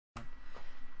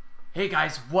Hey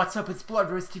guys, what's up? It's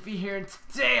BloodRoseTV here, and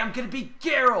today I'm gonna be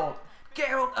Geralt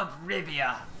of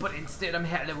Rivia. But instead I'm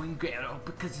Halloween Geralt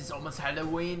because it's almost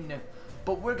Halloween.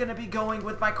 But we're gonna be going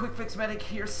with my quick fix medic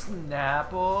here,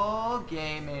 Snapple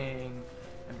Gaming.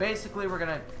 And basically we're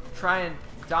gonna try and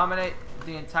dominate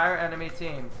the entire enemy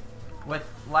team with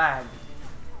lag.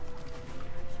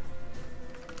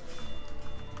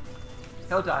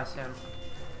 He'll die soon.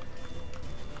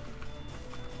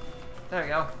 There we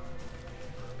go.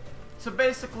 So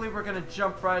basically we're gonna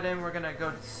jump right in, we're gonna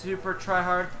go super try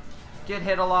hard, get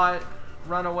hit a lot,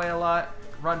 run away a lot,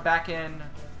 run back in,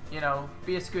 you know,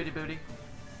 be a scooty booty.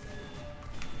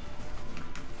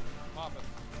 Pop it.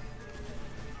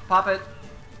 Pop it.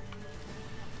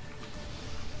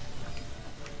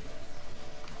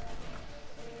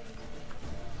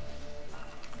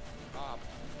 Pop.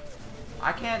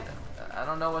 I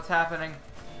don't know what's happening.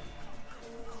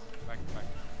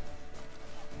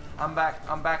 Back.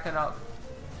 I'm backing up.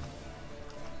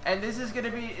 And this is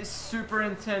gonna be super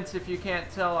intense if you can't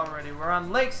tell already. We're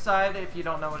on Lakeside if you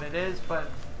don't know what it is, but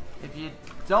if you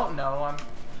don't know, I'm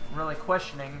really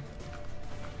questioning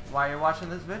why you're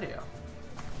watching this video.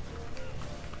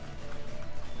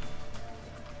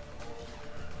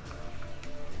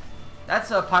 That's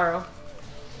a pyro.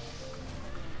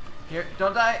 Here,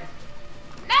 don't die.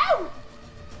 No!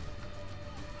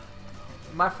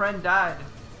 My friend died.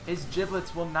 His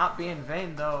giblets will not be in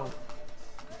vain, though.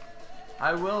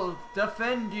 I will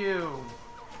defend you.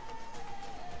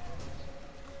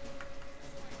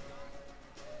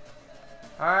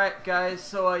 Alright, guys.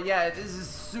 So, yeah, this is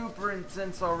super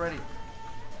intense already.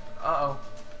 Uh-oh.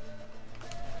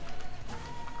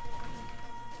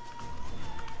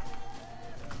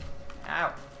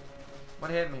 Ow.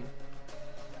 What hit me?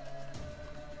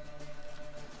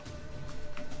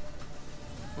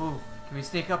 Ooh, can we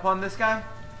sneak up on this guy?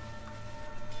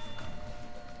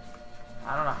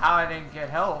 I don't know how I didn't get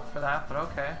health for that, but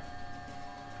okay.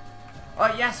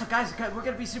 Oh yeah, so guys, we're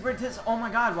gonna be super intense. Oh my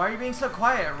god, why are you being so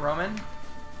quiet, Roman?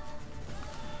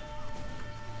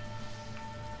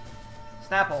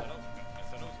 Snapple.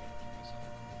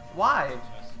 Why?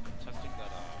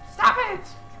 Stop it!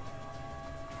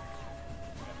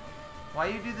 Why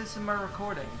you do this in my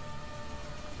recording?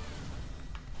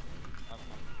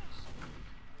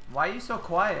 Why are you so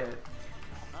quiet?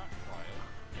 I'm not quiet.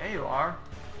 Yeah, you are.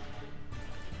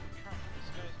 This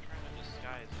guy's trying to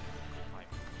disguise it. Like,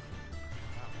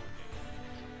 not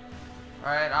working.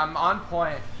 Alright, I'm on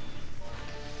point.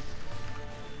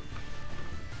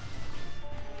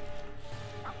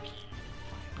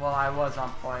 Well, I was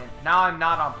on point. Now I'm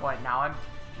not on point. Now I'm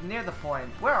near the point.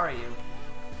 Where are you?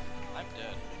 I'm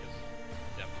dead because...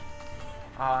 Yep.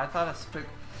 Oh, I thought a spook.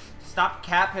 Stop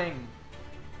capping.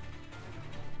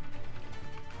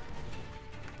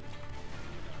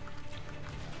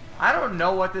 I don't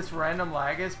know what this random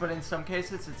lag is, but in some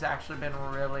cases it's actually been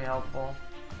really helpful.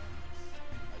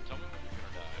 Tell me when you're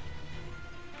gonna die.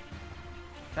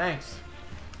 Thanks.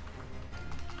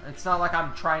 It's not like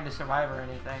I'm trying to survive or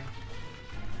anything.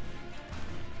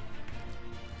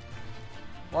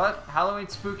 What? Halloween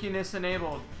spookiness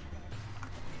enabled.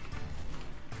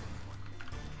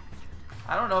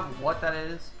 I don't know what that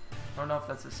is. I don't know if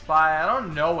that's a spy. I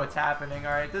don't know what's happening.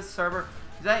 Alright, this server.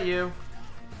 Is that you?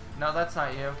 No, that's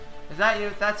not you. Is that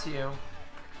you? That's you.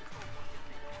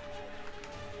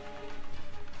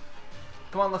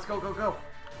 Come on, let's go, go, go.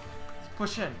 Let's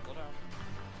push in.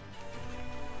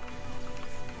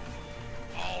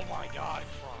 Oh my god,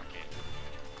 Crockett.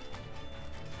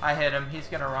 I hit him. He's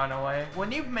gonna run away.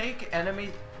 When you make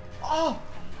enemies... Oh!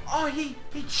 Oh, he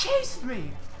chased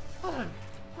me! What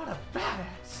a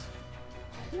badass.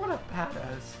 What a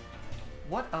badass.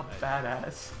 What a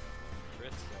badass.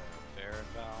 Fair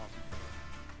and bound.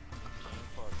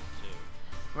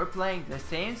 We're playing the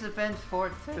Saints Event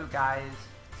 4-2, guys.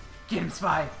 Get him,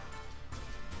 Spy!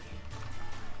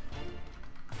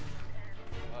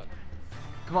 What?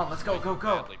 Come on, let's go, go,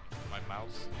 go! Like, my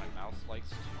mouse likes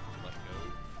to let go.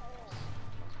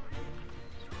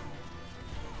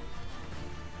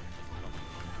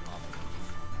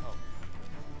 Oh.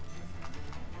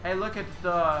 Hey, look at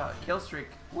the kill streak.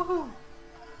 Woohoo!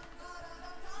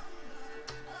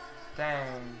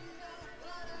 Dang.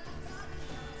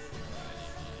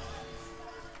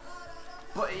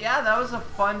 But yeah, that was a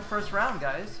fun first round,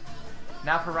 guys.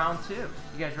 Now for round 2. You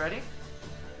guys ready?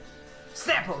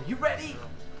 Snapple, you ready?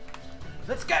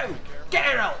 Let's go!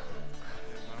 Geralt!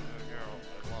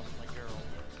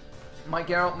 My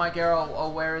Geralt. Oh,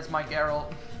 where is my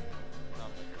Geralt?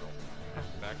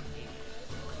 Back.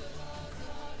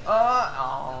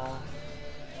 Oh.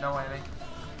 No way.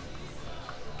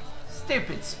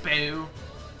 Stupid Spoo.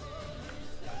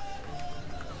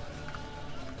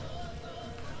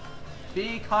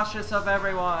 Be cautious of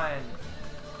everyone.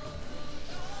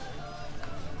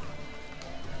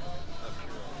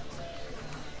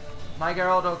 My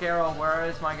Geralt, oh Geralt, where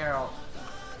is my Geralt?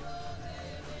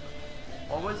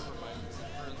 What was?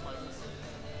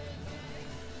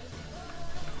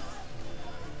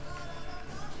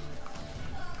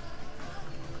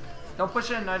 Don't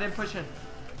push in, I didn't push in.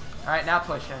 Alright, now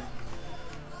push in.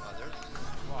 There's a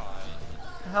spy.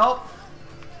 Help!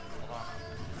 Hold on.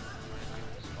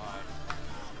 Spy.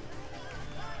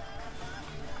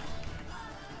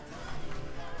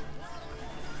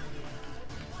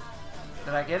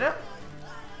 Did I get him?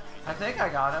 I think I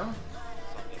got him.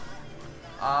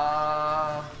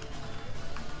 Hold.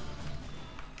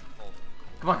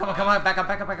 Come on, come on, come on, back up,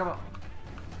 back up, back up.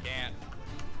 Can't.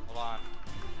 Hold on.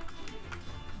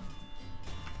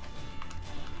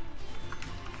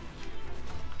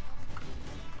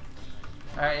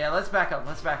 Alright, yeah, let's back up,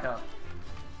 let's back up.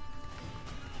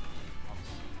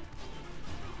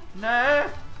 No!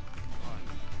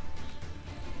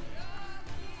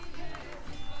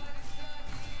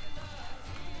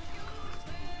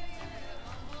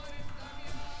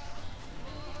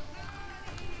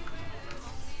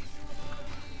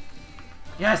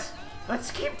 Yes! Let's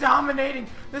keep dominating!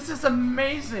 This is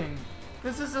amazing!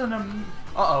 This is an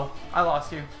uh-oh, I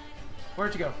lost you.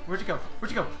 Where'd you go? Where'd you go?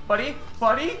 Where'd you go? Buddy?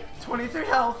 Buddy? 23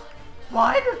 health.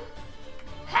 What?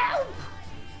 Help!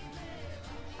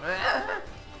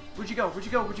 Where'd you go? Where'd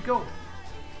you go? Where'd you go?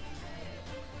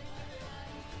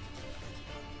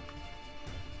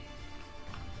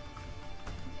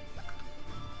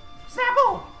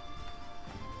 Snapple!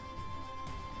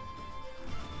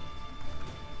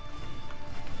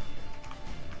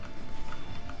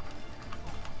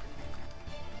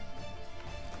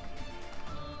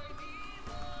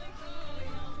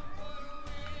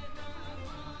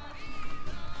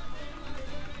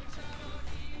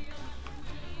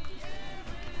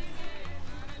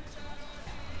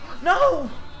 No!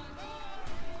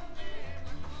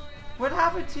 What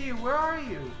happened to you? Where are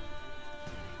you?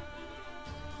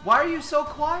 Why are you so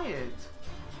quiet?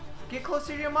 Get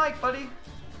closer to your mic, buddy.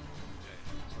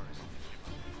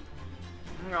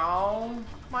 No,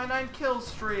 my 9 kill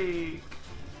streak.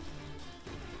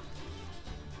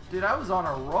 Dude, I was on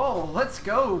a roll. Let's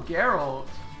go, Geralt.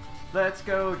 Let's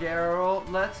go,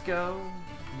 Geralt. Let's go.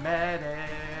 Medic.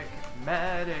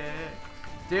 Medic.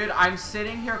 Dude, I'm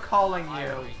sitting here calling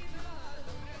you.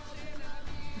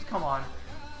 Just come on.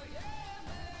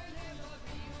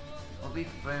 I'll be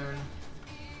Foon.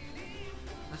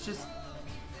 Let's just...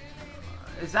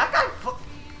 Is that guy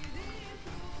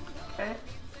okay.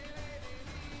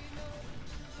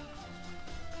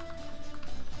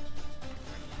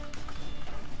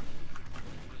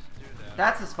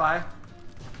 That's a spy.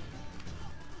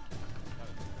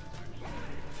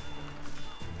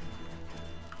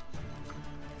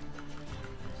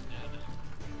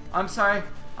 I'm sorry.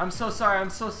 I'm so sorry. I'm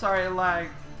so sorry it lagged.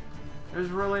 There's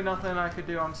really nothing I could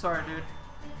do. I'm sorry, dude.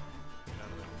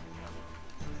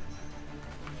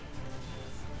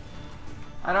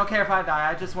 I don't care if I die.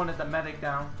 I just wanted the medic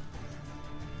down.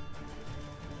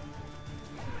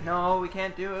 No, we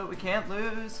can't do it. We can't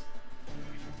lose.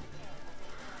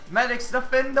 Medics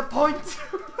defend the point.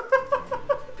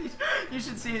 You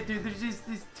should see it, dude. There's just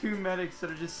these 2 medics that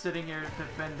are just sitting here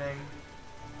defending.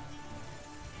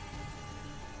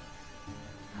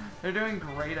 They're doing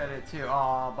great at it too.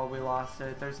 Aw, but we lost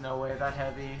it. There's no way that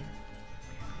heavy.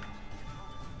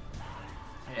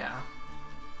 Yeah.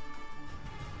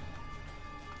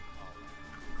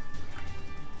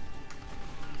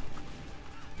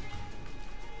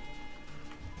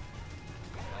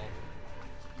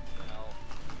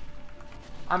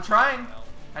 I'm trying.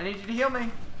 I need you to heal me.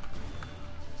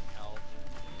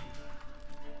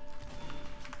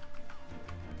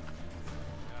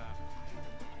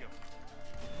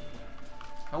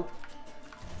 Nope.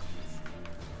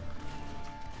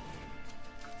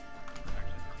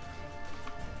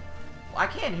 I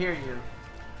can't hear you.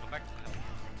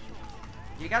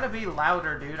 You gotta be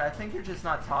louder, dude. I think you're just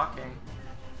not talking.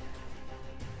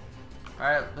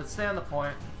 Alright, let's stay on the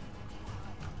point.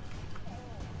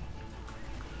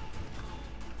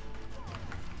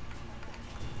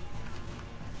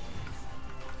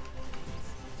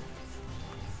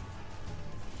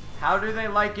 How do they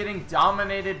like getting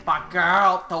dominated by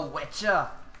Geralt the Witcher?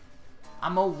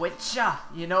 I'm a Witcher.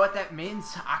 You know what that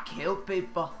means? I kill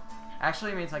people.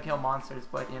 Actually, it means I kill monsters,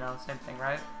 but you know, same thing,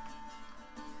 right?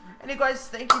 Anyway, guys,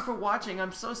 thank you for watching.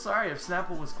 I'm so sorry if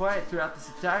Snapple was quiet throughout this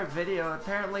entire video.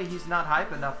 Apparently, he's not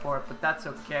hype enough for it, but that's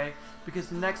okay,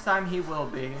 because next time he will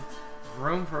be.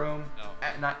 Vroom vroom.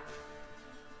 No.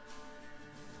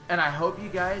 And I hope you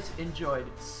guys enjoyed.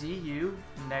 See you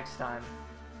next time.